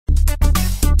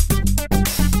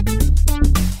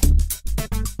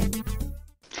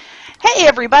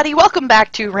everybody, welcome back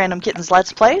to Random Kitten's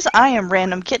Let's Plays. I am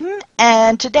Random Kitten,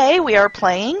 and today we are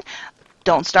playing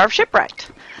Don't Starve Shipwrecked.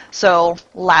 So,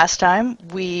 last time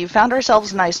we found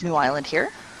ourselves a nice new island here,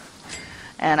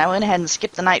 and I went ahead and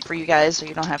skipped the night for you guys so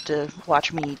you don't have to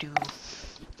watch me do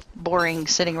boring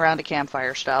sitting around a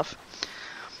campfire stuff.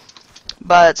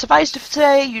 But suffice to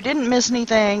say, you didn't miss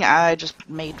anything. I just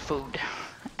made food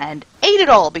and ate it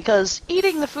all because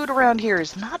eating the food around here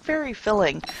is not very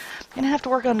filling. I'm gonna have to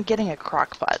work on getting a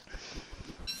crock pot,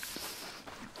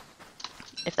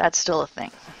 if that's still a thing.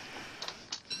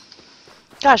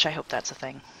 Gosh, I hope that's a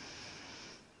thing.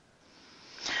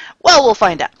 Well, we'll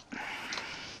find out.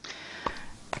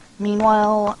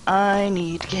 Meanwhile, I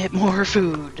need to get more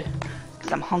food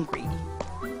because I'm hungry.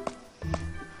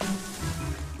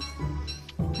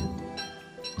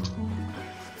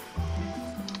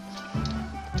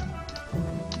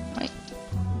 Wait.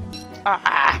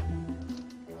 Ah!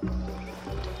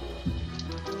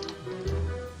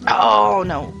 Oh,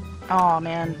 no. Oh,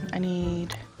 man. I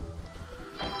need...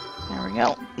 There we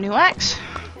go. New axe.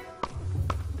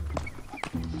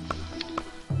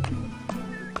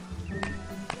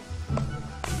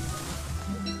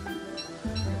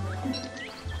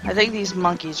 I think these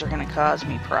monkeys are going to cause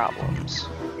me problems.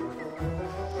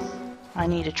 I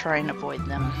need to try and avoid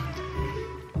them.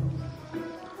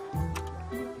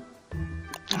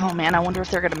 Oh, man. I wonder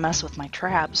if they're going to mess with my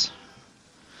traps.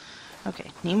 Okay.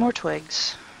 Need more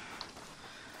twigs.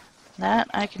 That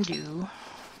I can do.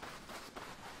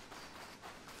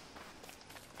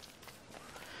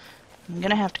 I'm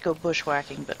gonna have to go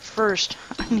bushwhacking, but first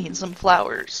I need some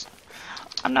flowers.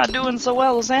 I'm not doing so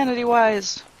well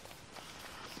sanity-wise.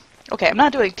 Okay, I'm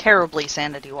not doing terribly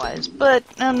sanity-wise, but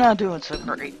I'm not doing so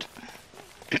great.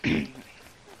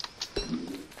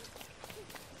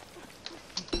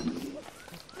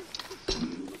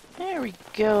 There we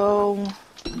go.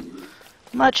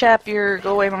 Much happier.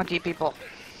 Go away, monkey people.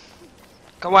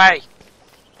 Go away!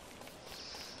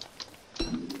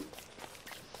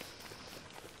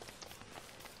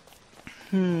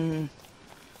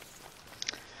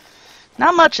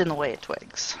 Not much in the way of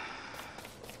twigs.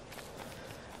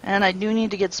 And I do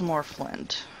need to get some more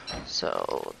flint.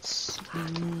 So, let's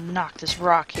knock this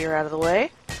rock here out of the way.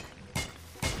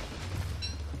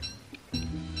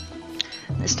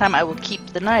 This time I will keep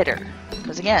the niter.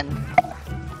 Because again,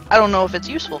 I don't know if it's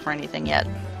useful for anything yet.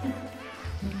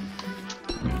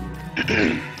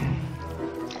 And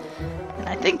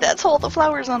I think that's all the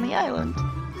flowers on the island.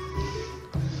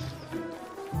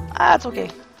 Ah, it's okay.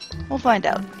 We'll find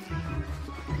out.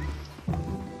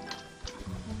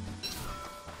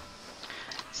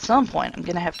 At some point, I'm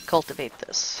gonna have to cultivate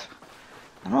this.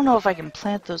 I don't know if I can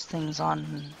plant those things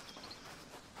on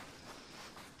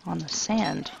the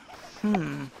sand.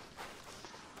 We'll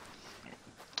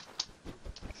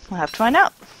have to find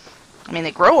out. I mean,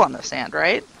 they grow on the sand,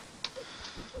 right?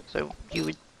 So you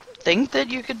would think that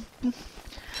you could...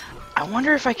 I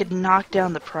wonder if I could knock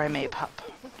down the Prime Ape Hut.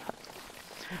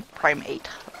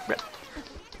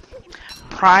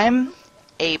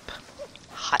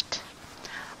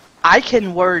 I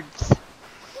can words.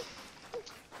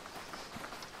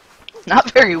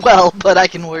 Not very well, but I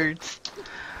can words.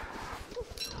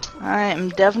 I am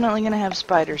definitely going to have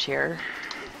spiders here.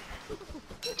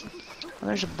 Well,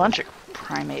 there's a bunch of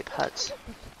Prime Ape huts.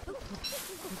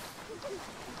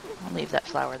 I'll leave that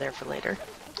flower there for later.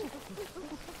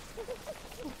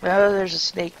 Oh, there's a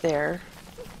snake there.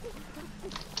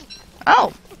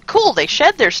 Oh, cool! They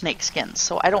shed their snake skins,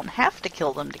 so I don't have to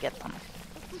kill them to get them.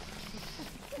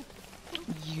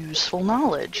 Useful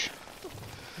knowledge.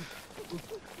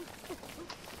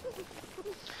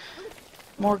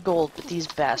 More gold, but these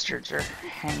bastards are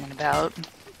hanging about.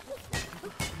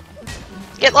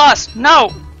 Get lost!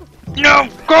 No! No!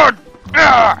 God!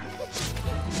 Ah!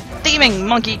 Thieving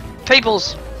monkey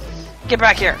peoples! Get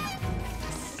back here!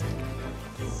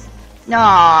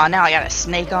 Aw, now I got a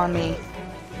snake on me.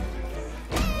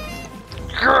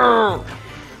 Grrr.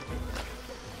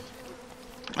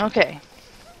 Okay.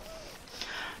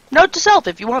 Note to self,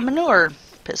 if you want manure,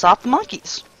 piss off the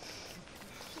monkeys.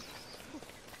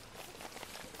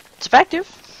 It's effective.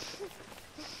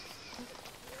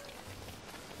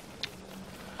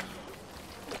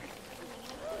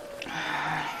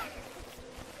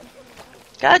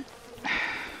 God.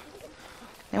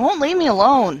 They won't leave me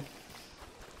alone.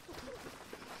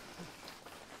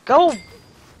 Go.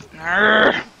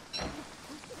 Arrgh.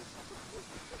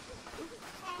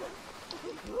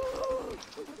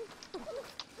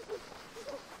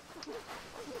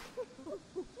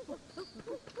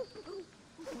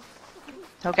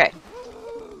 Okay.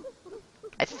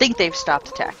 I think they've stopped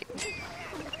attacking.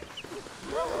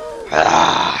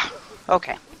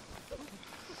 Okay.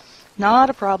 Not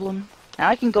a problem. Now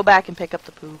I can go back and pick up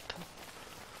the poop.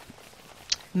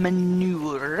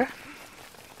 Manure.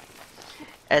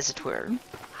 As it were.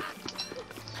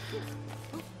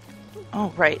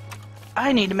 Oh, right.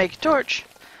 I need to make a torch.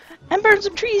 And burn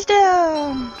some trees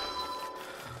down!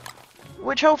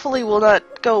 Which hopefully will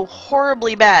not go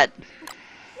horribly bad.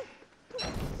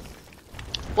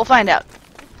 We'll find out.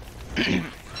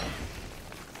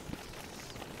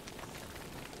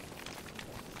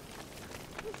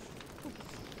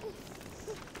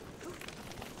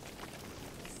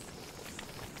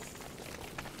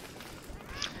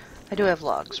 I do have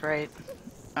logs, right?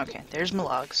 Okay, there's my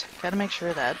logs. Gotta make sure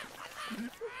of that.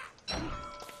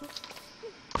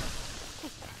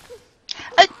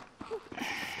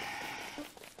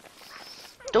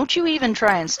 Don't you even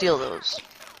try and steal those.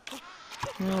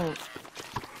 No.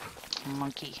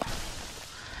 Monkey.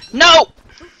 No!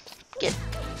 Get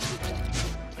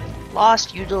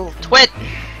lost, you little twit!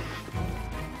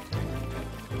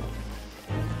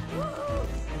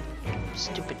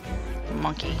 Stupid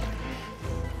monkey.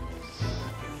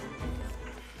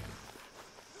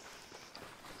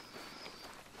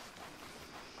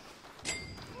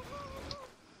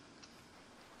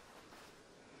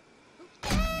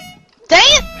 Dang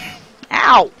it!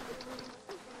 Ow!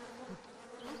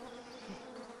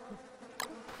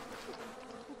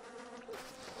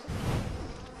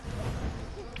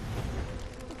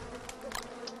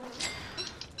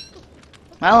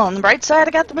 Well, on the bright side,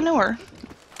 I got the manure.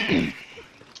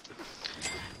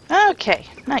 Okay,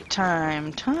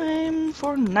 nighttime. Time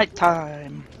for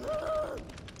nighttime.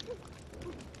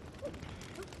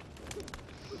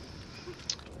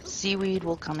 Seaweed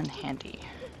will come in handy.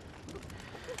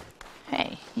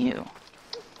 Hey, you.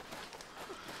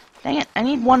 Dang it, I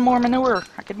need one more manure.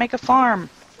 I could make a farm.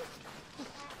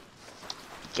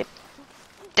 Get.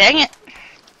 Dang it!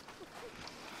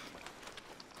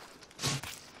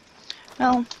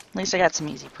 Well, at least I got some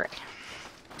easy prey.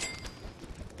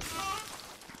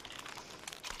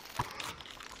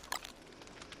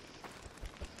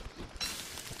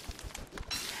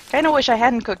 Kinda wish I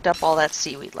hadn't cooked up all that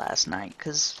seaweed last night,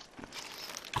 because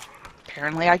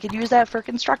apparently I could use that for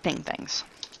constructing things.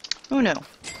 Who knew?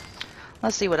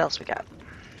 Let's see what else we got.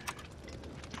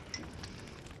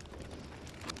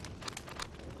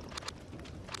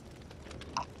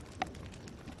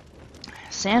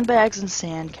 Sandbags and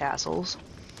sand castles.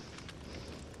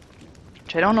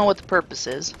 Which I don't know what the purpose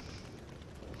is.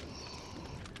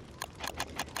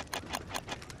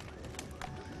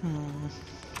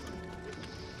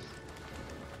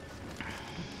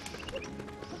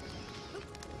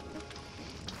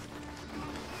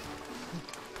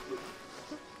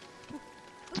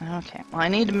 Okay, well I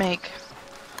need to make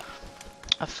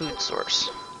a food source.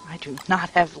 I do not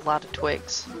have a lot of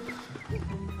twigs.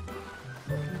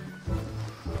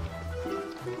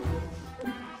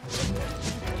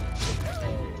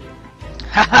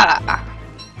 Haha!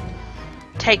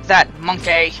 Take that,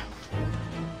 monkey!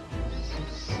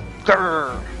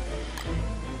 Grrr!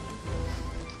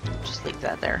 Just leave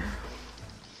that there.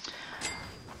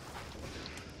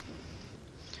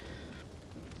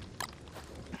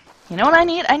 You know what I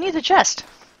need? I need a chest.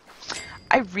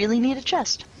 I really need a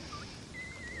chest.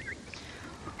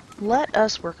 Let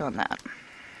us work on that.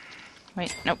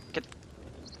 Wait, nope. Get.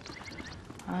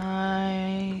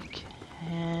 I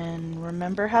can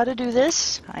remember how to do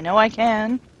this. I know I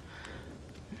can.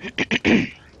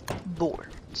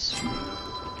 Boards.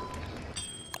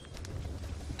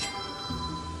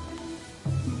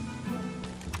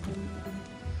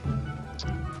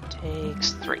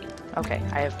 Takes 3. Okay,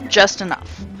 I have just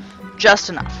enough. Just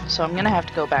enough. So I'm gonna have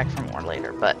to go back for more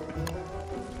later, but...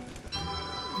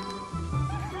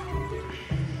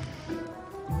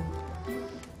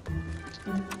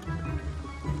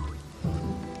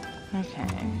 Okay.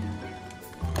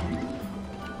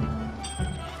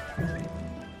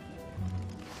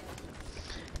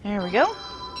 There we go.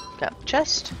 Got the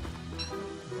chest.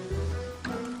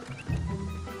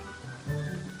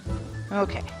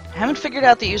 Okay. I haven't figured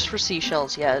out the use for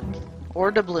seashells yet.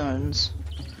 Or doubloons.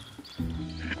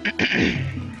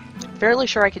 Fairly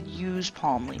sure I could use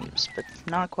palm leaves, but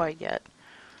not quite yet.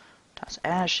 Toss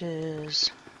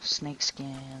ashes, snake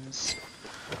skins.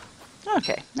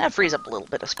 Okay, that frees up a little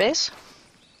bit of space.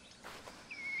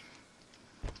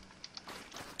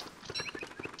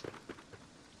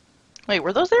 Wait,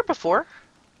 were those there before?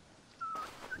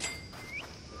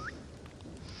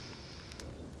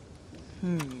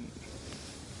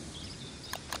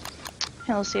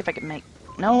 Yeah, let's see if I can make...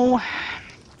 No.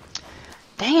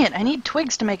 Dang it, I need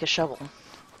twigs to make a shovel.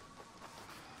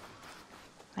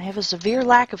 I have a severe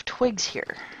lack of twigs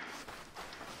here.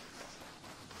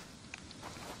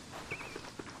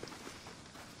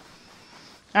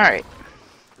 Alright.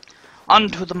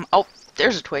 Onto them. Oh,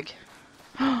 there's a twig.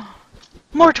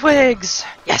 More twigs!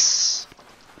 Yes!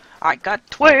 I got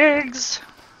twigs!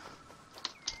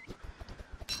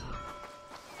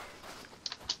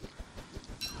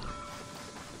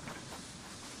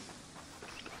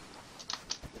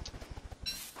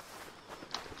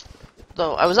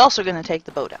 Though, I was also going to take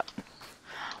the boat out. I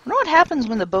wonder what happens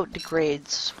when the boat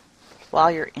degrades while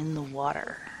you're in the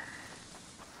water.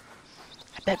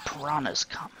 I bet piranhas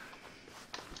come.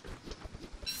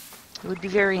 It would be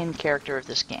very in character of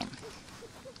this game.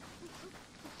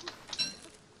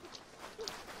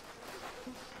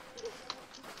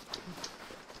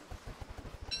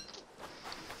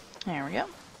 There we go.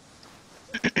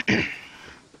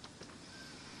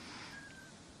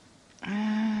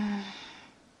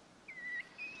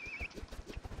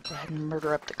 Go ahead and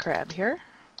murder up the crab here.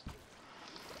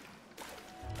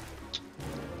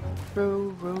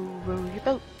 Row, row, row your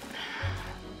boat.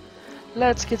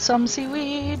 Let's get some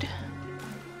seaweed.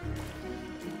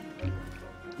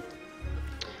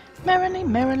 Merrily,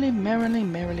 merrily, merrily,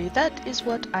 merrily. That is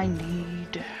what I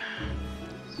need.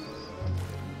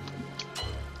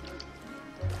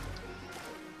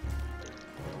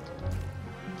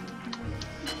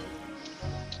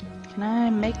 Can I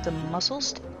make the mussel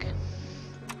stick?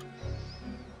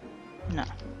 No.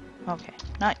 Okay.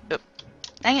 Not. Oh.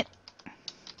 Dang it.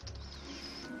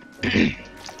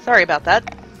 Sorry about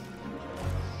that.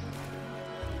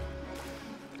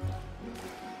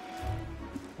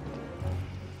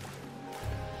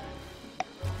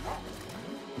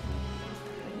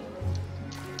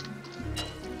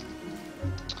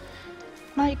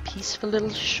 My peaceful little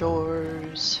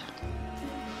shores.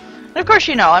 And of course,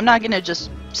 you know, I'm not gonna just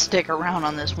stick around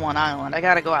on this one island. I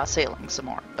gotta go out sailing some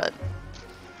more, but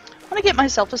I want to get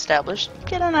myself established,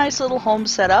 get a nice little home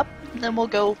set up, then we'll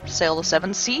go sail the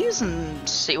 7 seas and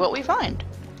see what we find.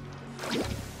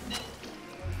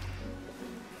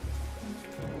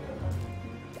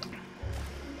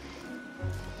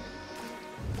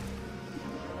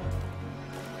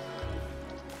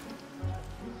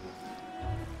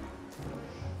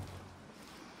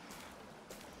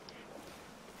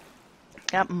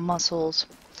 Got mussels.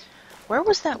 Where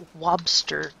was that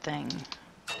lobster thing?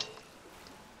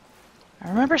 I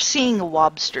remember seeing a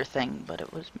lobster thing, but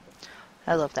it was...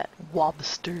 I love that.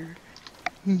 Lobster.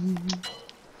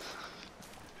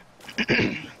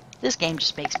 This game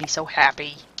just makes me so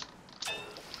happy.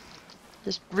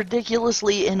 Just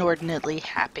ridiculously, inordinately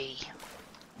happy.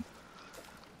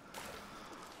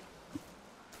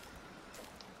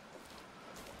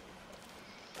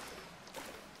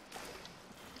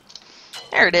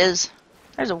 There it is.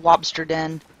 There's a lobster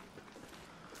den.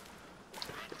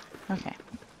 Okay.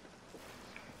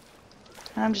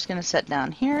 I'm just gonna sit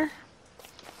down here.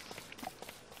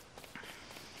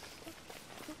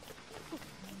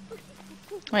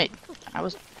 Wait, I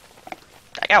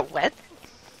got wet?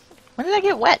 When did I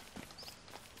get wet?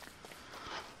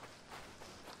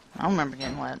 I don't remember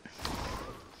getting wet.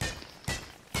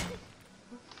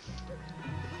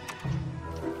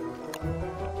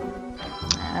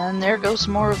 And there goes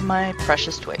some more of my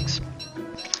precious twigs.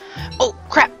 Oh,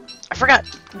 crap! I forgot!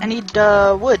 I need,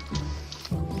 wood.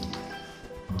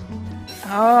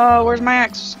 Oh, where's my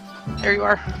axe? There you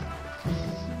are.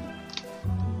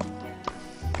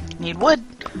 Need wood.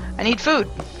 I need food.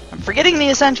 I'm forgetting the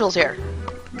essentials here.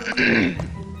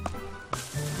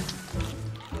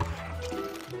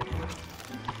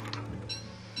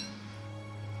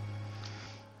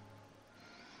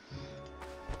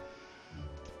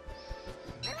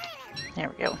 There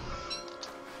we go.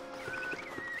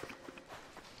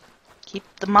 Keep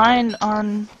the mind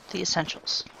on the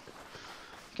essentials.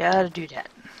 Gotta do that.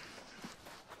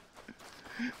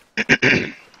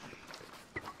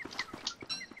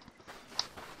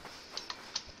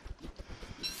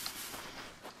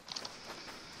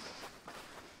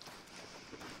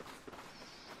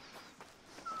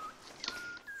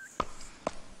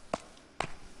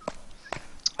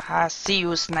 I see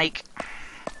you, snake.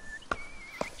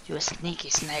 You a sneaky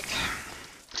snake.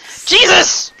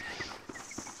 Jesus!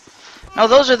 No,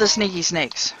 those are the sneaky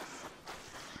snakes.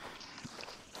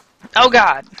 Oh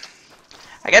god.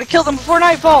 I gotta kill them before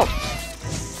nightfall.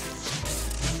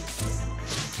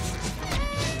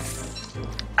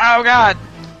 Oh god.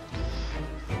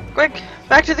 Quick,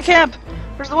 back to the camp.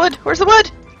 Where's the wood? Where's the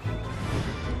wood?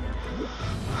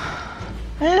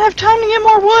 I didn't have time to get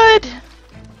more wood.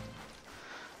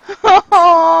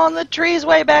 Oh, the tree's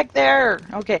way back there.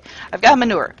 Okay, I've got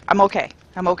manure. I'm okay.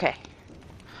 I'm okay.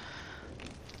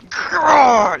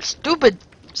 Grrr, stupid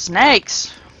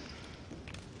snakes.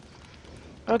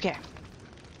 Okay.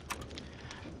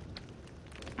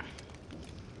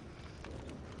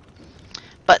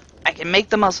 can make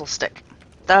the muzzle stick.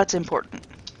 That's important.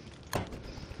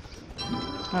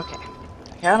 Okay.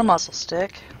 I got a muzzle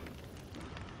stick.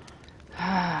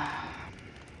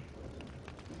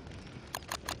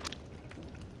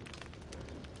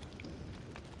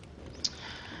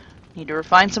 Need to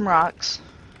refine some rocks.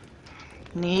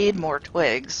 Need more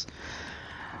twigs.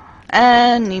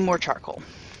 And need more charcoal.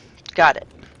 Got it.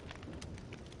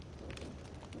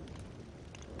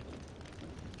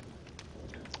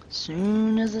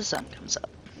 Soon as the sun comes up.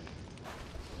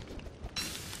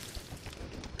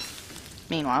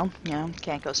 Meanwhile, you know,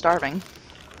 can't go starving.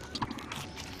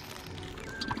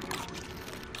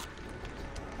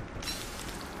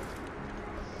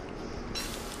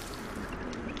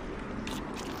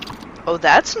 Oh,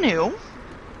 that's new.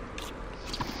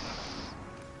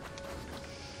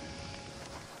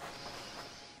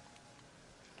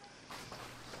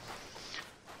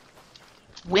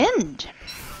 Wind.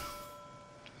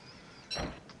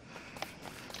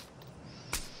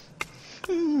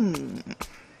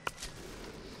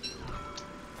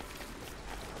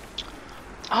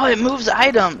 Oh, it moves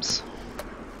items.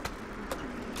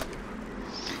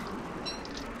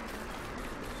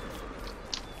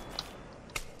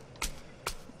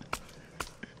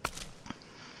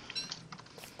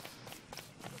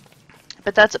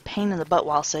 But that's a pain in the butt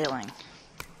while sailing.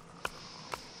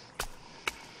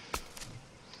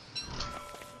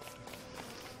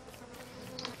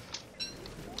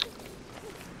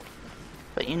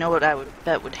 But you know what I would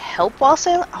bet would help while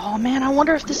sailing? Oh man, I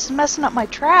wonder if this is messing up my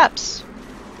traps.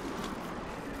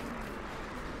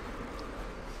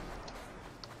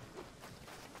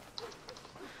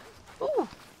 Ooh,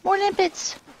 more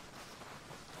limpets.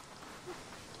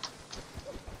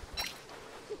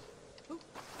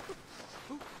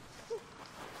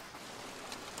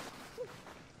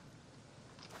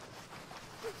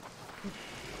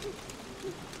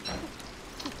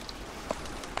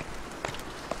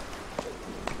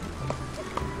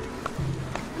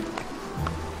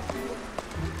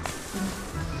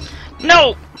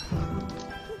 No!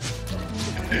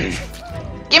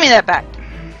 Give me that back.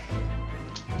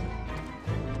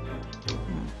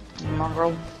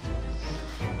 Mongrel.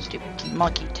 Stupid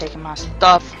monkey taking my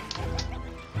stuff.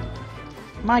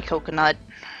 My coconut.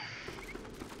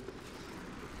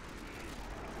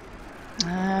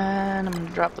 And I'm gonna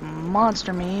drop the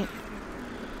monster meat.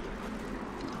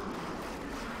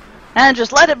 And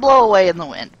just let it blow away in the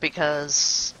wind,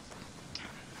 because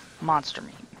monster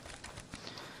meat.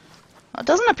 Well, it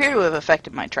doesn't appear to have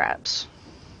affected my traps.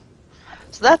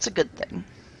 So that's a good thing.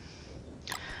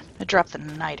 I drop the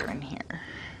niter in here.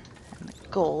 And the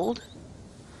gold.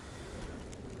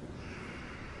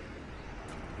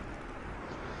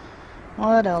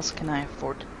 What else can I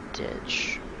afford to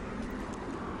ditch?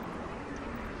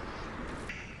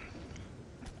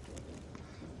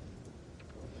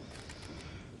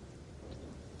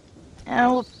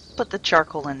 And we'll put the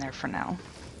charcoal in there for now.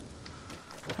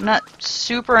 I'm not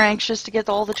super anxious to get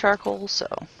all the charcoal, so...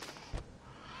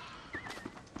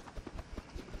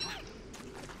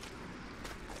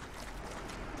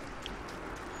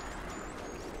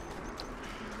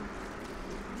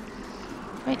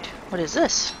 Wait, what is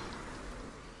this?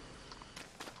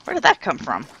 Where did that come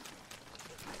from?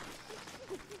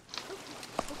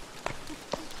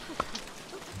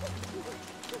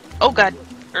 Oh god.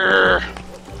 Urgh.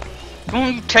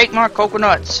 Don't you take my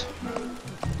coconuts.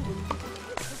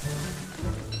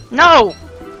 No!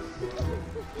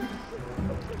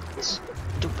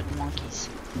 Stupid monkeys.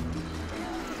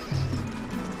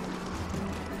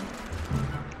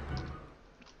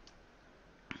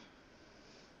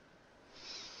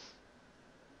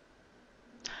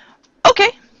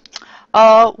 Okay.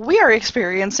 We are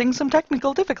experiencing some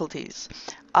technical difficulties.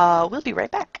 We'll be right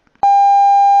back.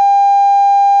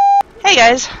 Hey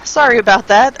guys, sorry about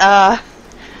that.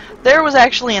 There was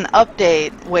actually an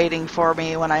update waiting for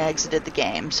me when I exited the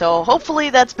game, so hopefully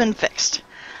that's been fixed.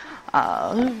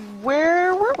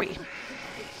 Where were we?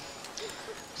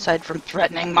 Aside from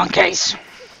threatening monkeys.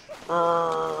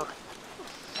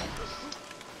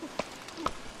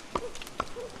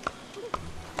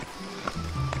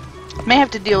 May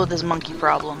have to deal with this monkey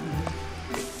problem.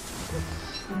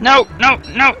 No, no,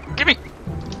 no, give me.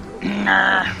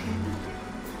 Nah.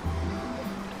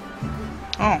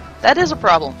 Oh, that is a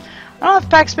problem. I don't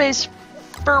have pack space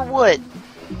for wood.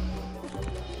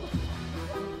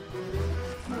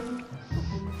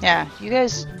 Yeah, you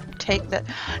guys take that.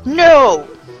 No!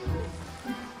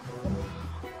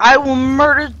 I will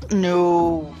murder.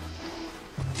 No.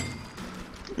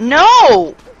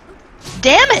 No!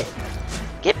 Damn it!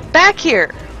 Get back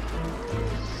here!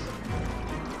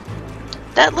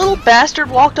 That little bastard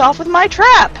walked off with my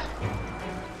trap!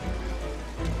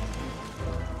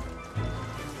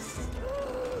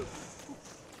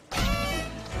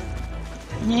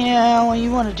 Yeah, well,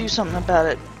 you want to do something about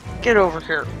it. Get over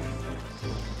here.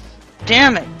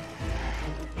 Damn it.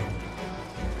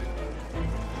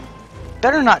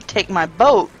 Better not take my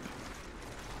boat.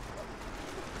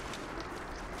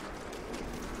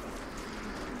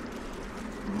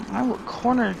 I will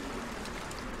corner...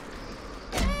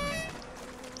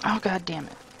 Oh, god damn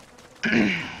it.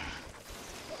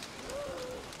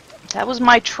 That was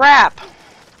my trap.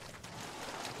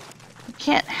 You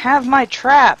can't have my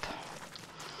trap.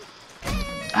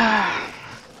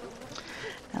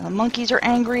 Now the monkeys are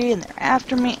angry and they're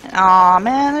after me. Aw,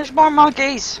 man, there's more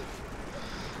monkeys.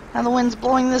 Now the wind's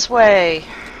blowing this way,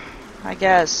 I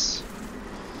guess.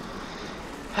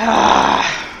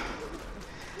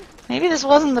 Maybe this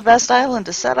wasn't the best island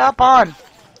to set up on.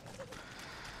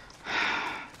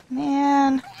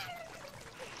 Man.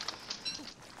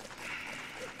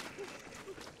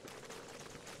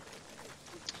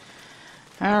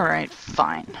 Alright,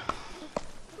 fine.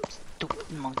 Stupid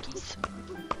monkeys.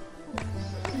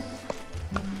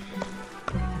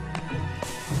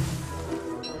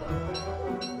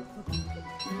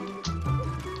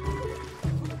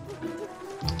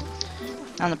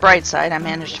 On the bright side, I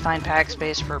managed to find pack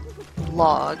space for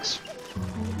logs.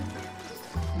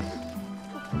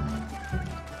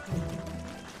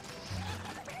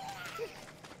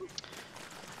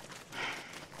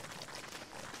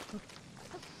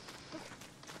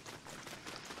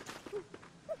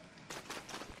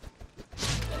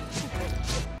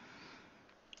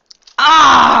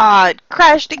 Ah! It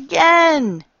crashed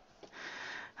again!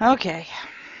 Okay.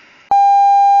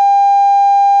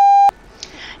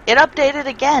 It updated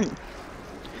again.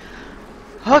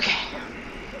 Okay.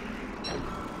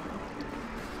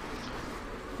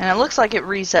 And it looks like it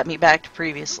reset me back to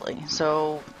previously,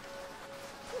 so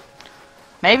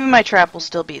maybe my trap will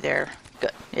still be there.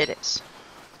 Good, it is.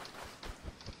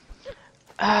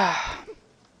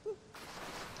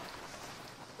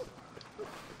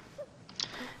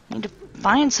 Need to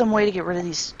find some way to get rid of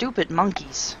these stupid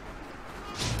monkeys.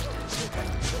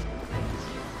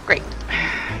 Great.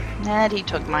 And he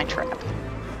took my trap.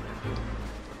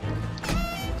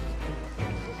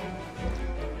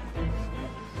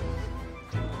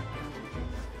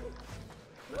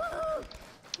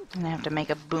 I'm gonna have to make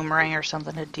a boomerang or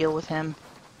something to deal with him.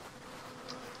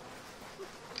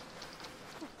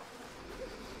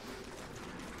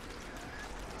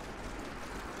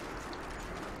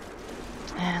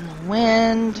 And the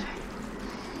wind.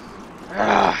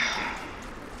 Ugh.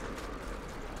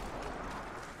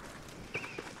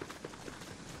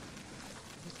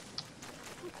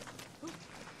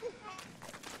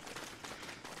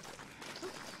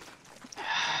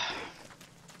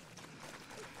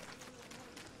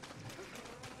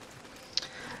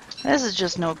 This is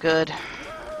just no good.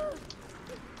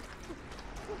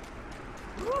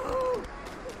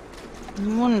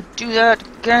 You want to do that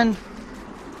again?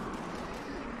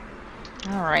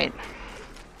 Alright.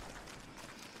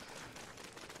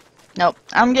 Nope,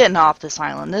 I'm getting off this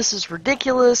island. This is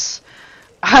ridiculous.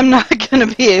 I'm not going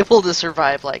to be able to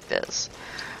survive like this.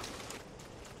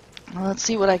 Well, let's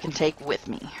see what I can take with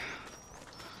me.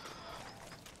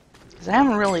 Because I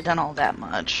haven't really done all that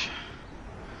much.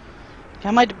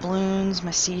 Got my doubloons,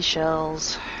 my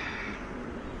seashells.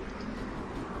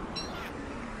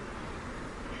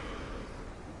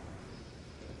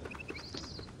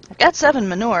 I've got 7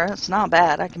 manure. That's not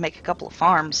bad. I can make a couple of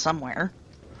farms somewhere.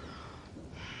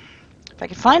 If I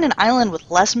could find an island with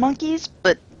less monkeys,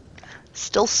 but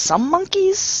still some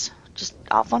monkeys, just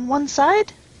off on one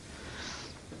side,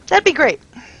 that'd be great.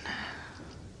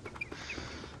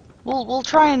 We'll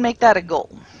try and make that a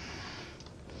goal.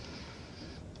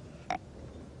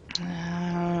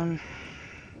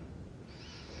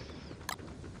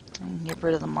 Get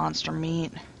rid of the monster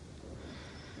meat.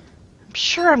 I'm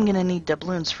sure I'm gonna need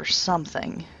doubloons for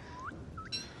something.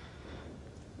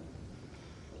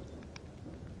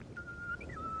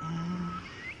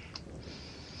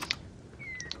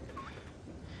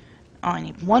 Oh, I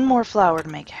need one more flower to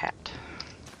make a hat.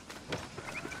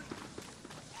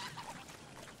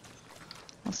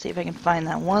 Let's see if I can find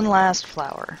that one last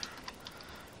flower.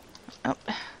 Oh.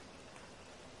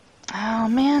 Oh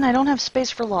man, I don't have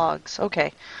space for logs.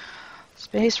 Okay.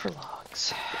 Space for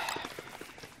logs.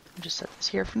 I'll just set this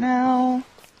here for now.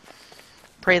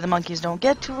 Pray the monkeys don't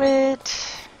get to it.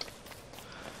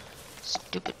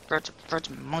 Stupid birds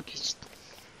and monkeys.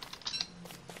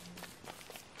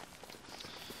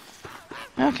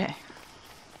 Okay.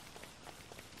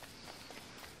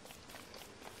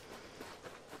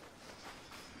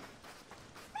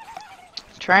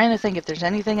 Trying to think if there's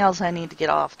anything else I need to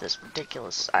get off this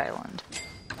ridiculous island.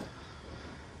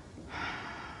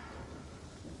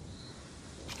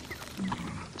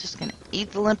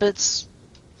 Eat the limpets.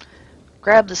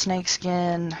 Grab the snake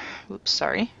skin. Oops,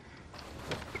 sorry.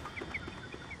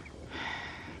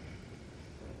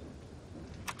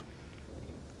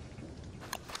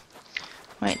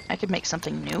 Wait, I could make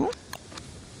something new?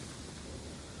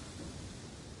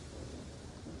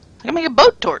 I can make a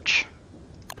boat torch.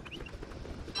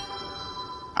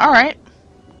 Alright.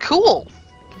 Cool.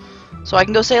 So I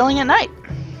can go sailing at night.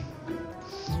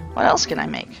 What else can I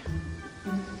make?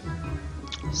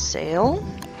 Sail.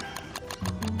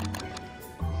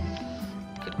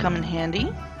 Could come in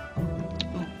handy.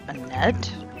 Ooh, a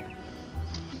net.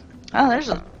 Oh, there's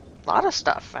a lot of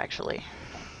stuff, actually.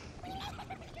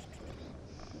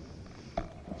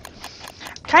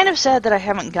 Kind of sad that I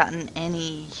haven't gotten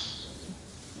any...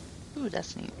 Ooh,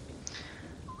 that's neat.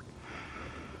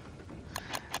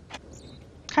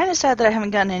 Kind of sad that I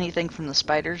haven't gotten anything from the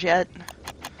spiders yet.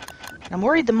 I'm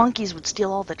worried the monkeys would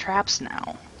steal all the traps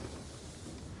now.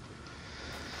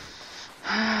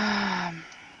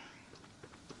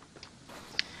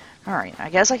 Alright, I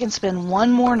guess I can spend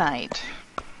one more night.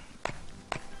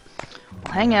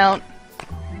 We'll hang out.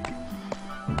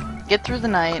 Get through the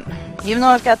night. Even though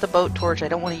I've got the boat torch, I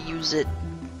don't want to use it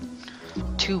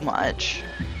too much.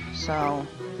 So...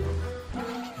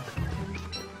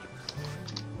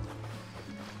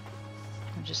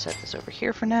 I'll just set this over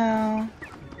here for now.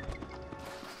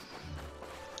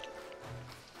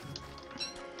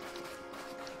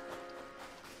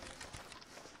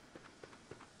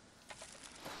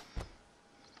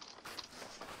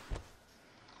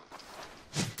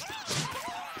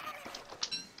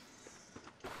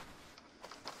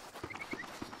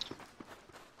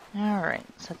 Alright,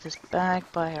 set this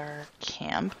back by our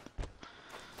camp.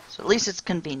 So at least it's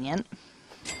convenient.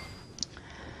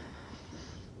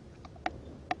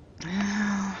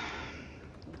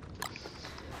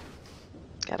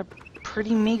 Got a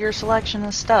pretty meager selection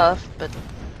of stuff, but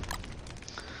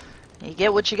you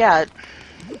get what you got.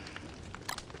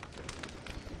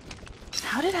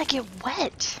 How did I get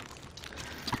wet?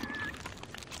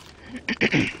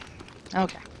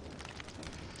 Okay.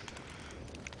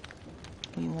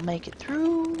 We will make it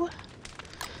through.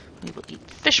 We will eat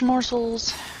fish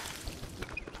morsels.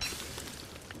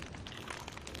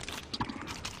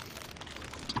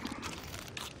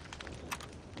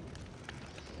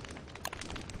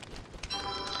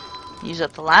 Use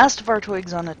up the last of our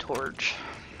twigs on a torch.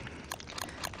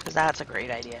 Because that's a great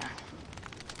idea.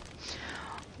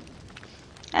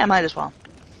 I might as well.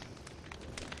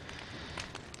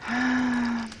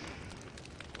 I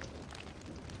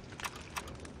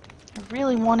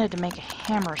really wanted to make a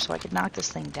hammer so I could knock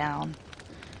this thing down.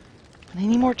 But I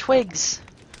need more twigs.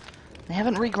 They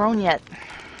haven't regrown yet.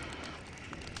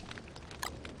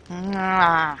 And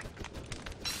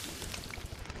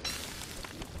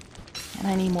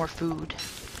I need more food.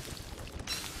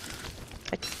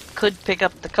 I could pick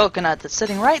up the coconut that's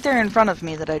sitting right there in front of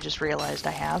me that I just realized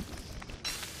I have.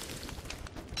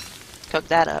 Cook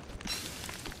that up.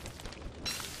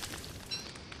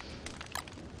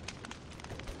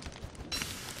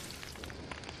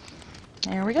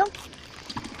 There we go.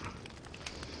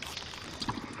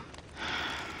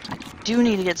 I do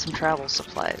need to get some travel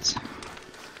supplies.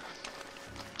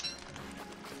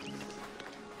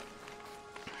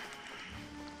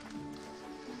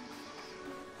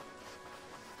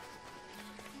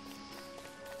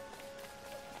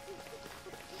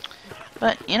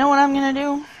 But you know what I'm gonna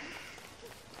do?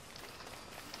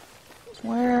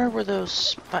 Where were those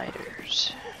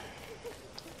spiders?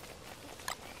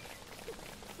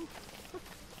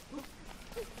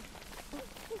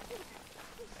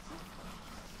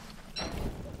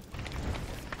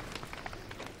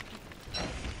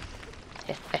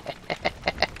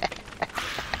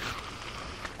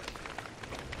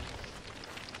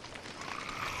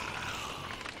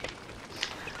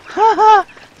 Haha!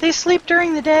 They sleep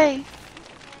during the day.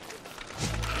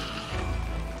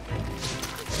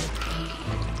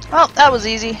 Well, that was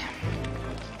easy.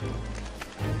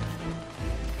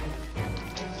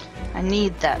 I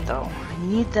need that, though. I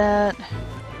need that.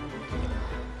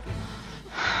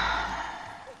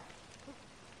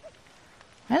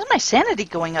 Why is my sanity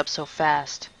going up so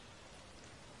fast?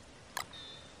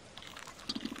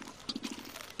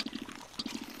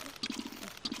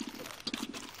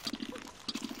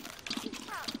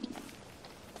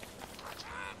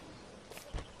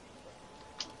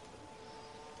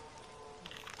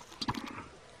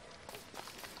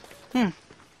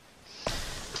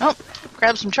 Oh,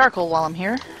 grab some charcoal while I'm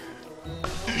here.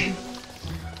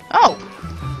 Oh!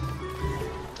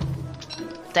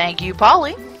 Thank you,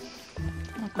 Polly.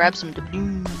 I'll grab some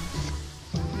doubloons.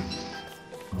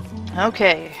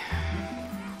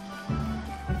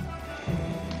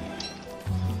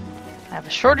 have a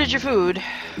shortage of food.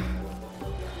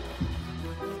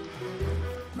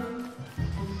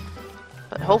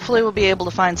 But hopefully we'll be able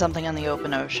to find something on the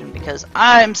open ocean, because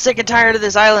I'm sick and tired of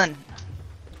this island.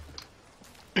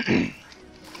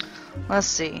 Let's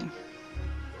see.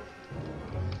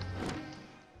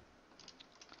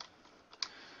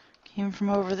 Came from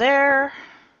over there.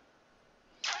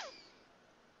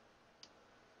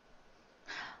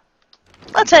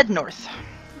 Let's head north.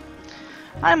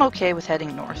 I'm okay with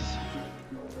heading north.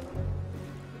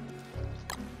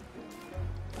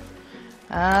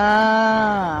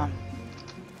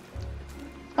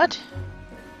 What?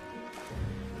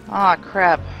 Ah,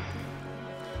 crap.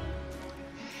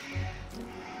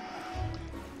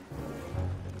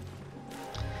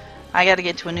 I gotta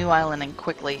get to a new island and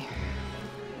quickly.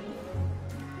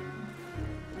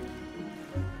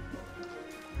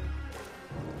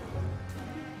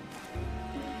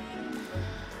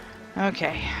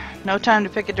 Okay, no time to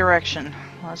pick a direction.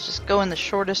 Let's just go in the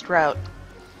shortest route.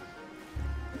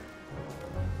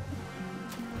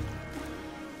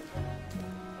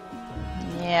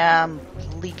 Yeah, I'm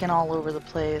leaking all over the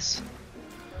place.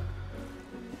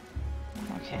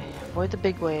 Okay, avoid the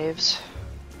big waves.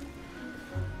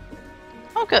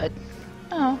 Oh, good.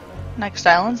 Oh, next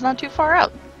island's not too far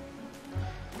out,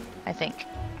 I think.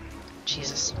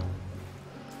 Jesus.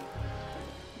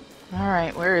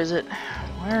 Alright, where is it?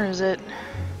 Where is it?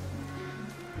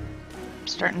 I'm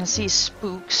starting to see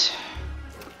spooks.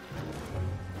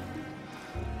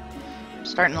 I'm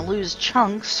starting to lose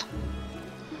chunks.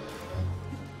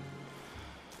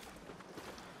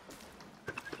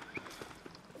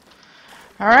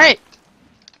 Alright.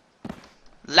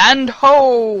 Land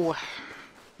ho!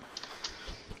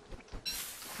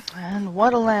 And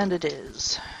what a land it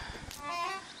is.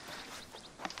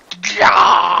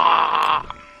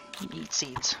 Eat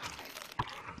seeds.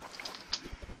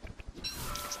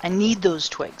 I need those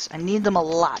twigs. I need them a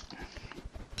lot.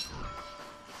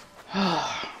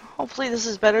 Hopefully this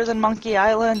is better than Monkey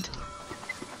Island.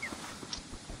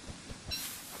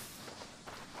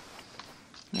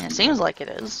 Yeah, it seems like it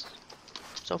is.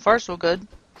 So far, so good.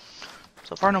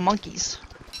 So far, no monkeys.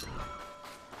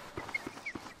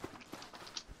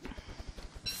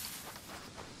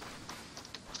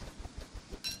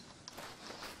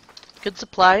 Good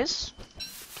supplies.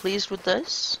 Pleased with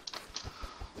this.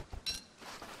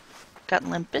 Got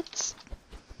limpets.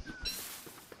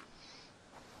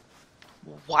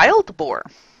 Wild boar.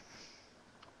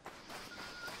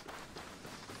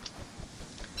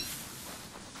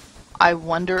 I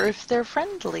wonder if they're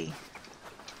friendly.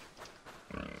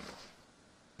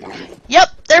 Yep,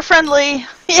 they're friendly.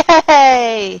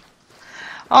 Yay!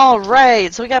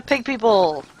 Alright, so we got pig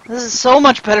people. This is so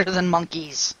much better than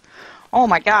monkeys. Oh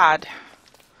my god.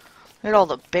 Look at all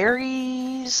the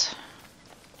berries.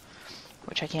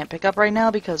 Which I can't pick up right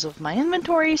now because of my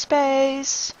inventory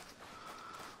space.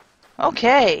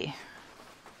 Okay.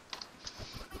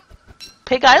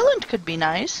 Pig Island could be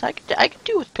nice. I could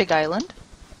do with Pig Island.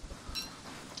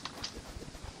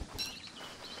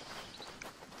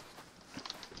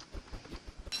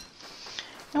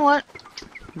 You know what?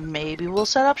 Maybe we'll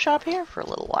set up shop here for a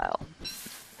little while.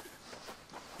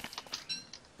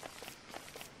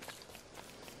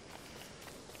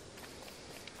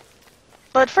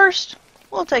 But first,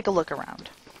 we'll take a look around.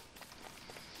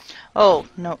 Oh,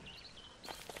 no.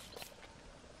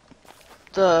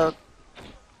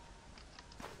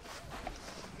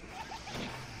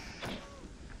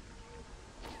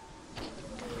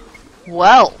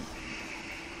 Well.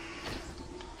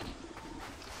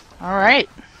 Alright.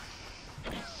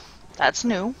 That's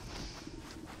new.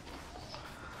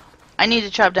 I need to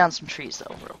chop down some trees,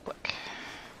 though, real quick.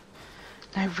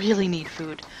 I really need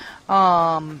food.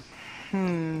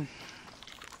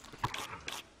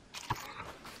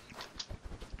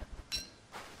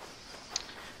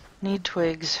 Need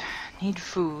twigs. Need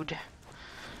food.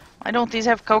 Why don't these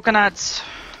have coconuts?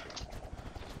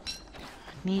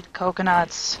 Need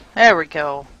coconuts. There we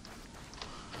go.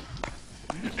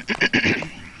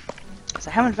 Because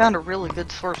I haven't found a really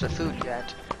good source of food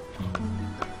yet.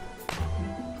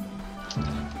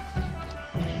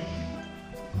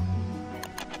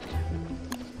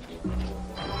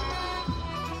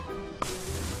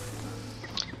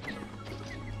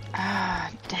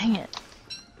 Ah, dang it.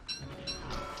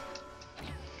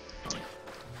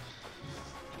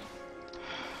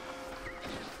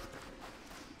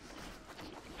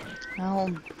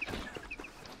 Well,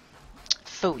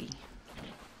 phooey.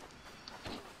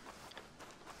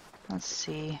 Let's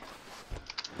see.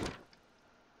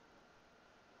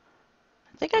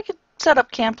 I think I could set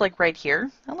up camp like right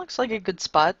here. That looks like a good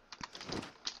spot.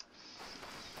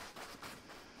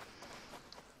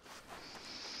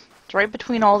 It's right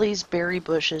between all these berry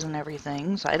bushes and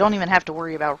everything, so I don't even have to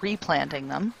worry about replanting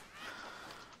them.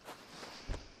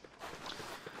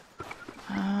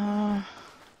 I'll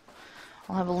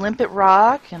have a limpet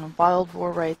rock and a wild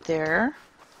boar right there.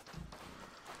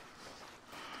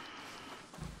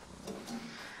 I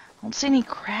don't see any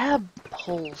crab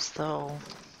holes, though.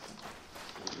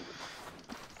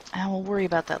 I will worry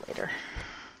about that later.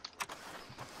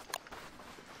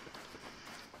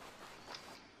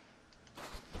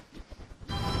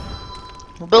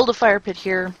 We'll build a fire pit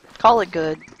here, call it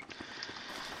good.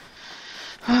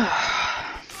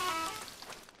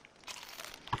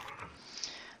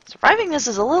 Surviving this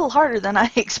is a little harder than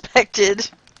I expected.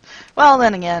 Well,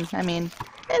 then again, I mean,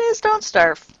 it is Don't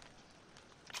Starve.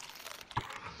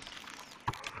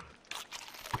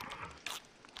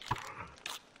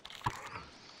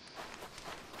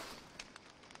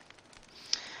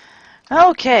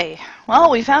 Okay,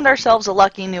 well, we found ourselves a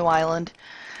lucky new island.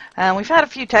 We've had a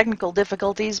few technical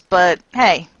difficulties, but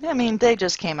hey, I mean, they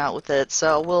just came out with it,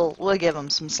 so we'll give them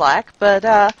some slack. But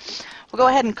we'll go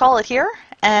ahead and call it here,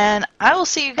 and I will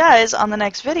see you guys on the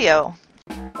next video.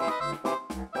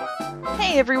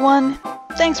 Hey everyone,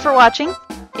 thanks for watching.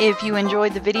 If you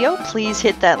enjoyed the video, please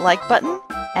hit that like button,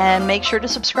 and make sure to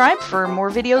subscribe for more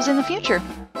videos in the future.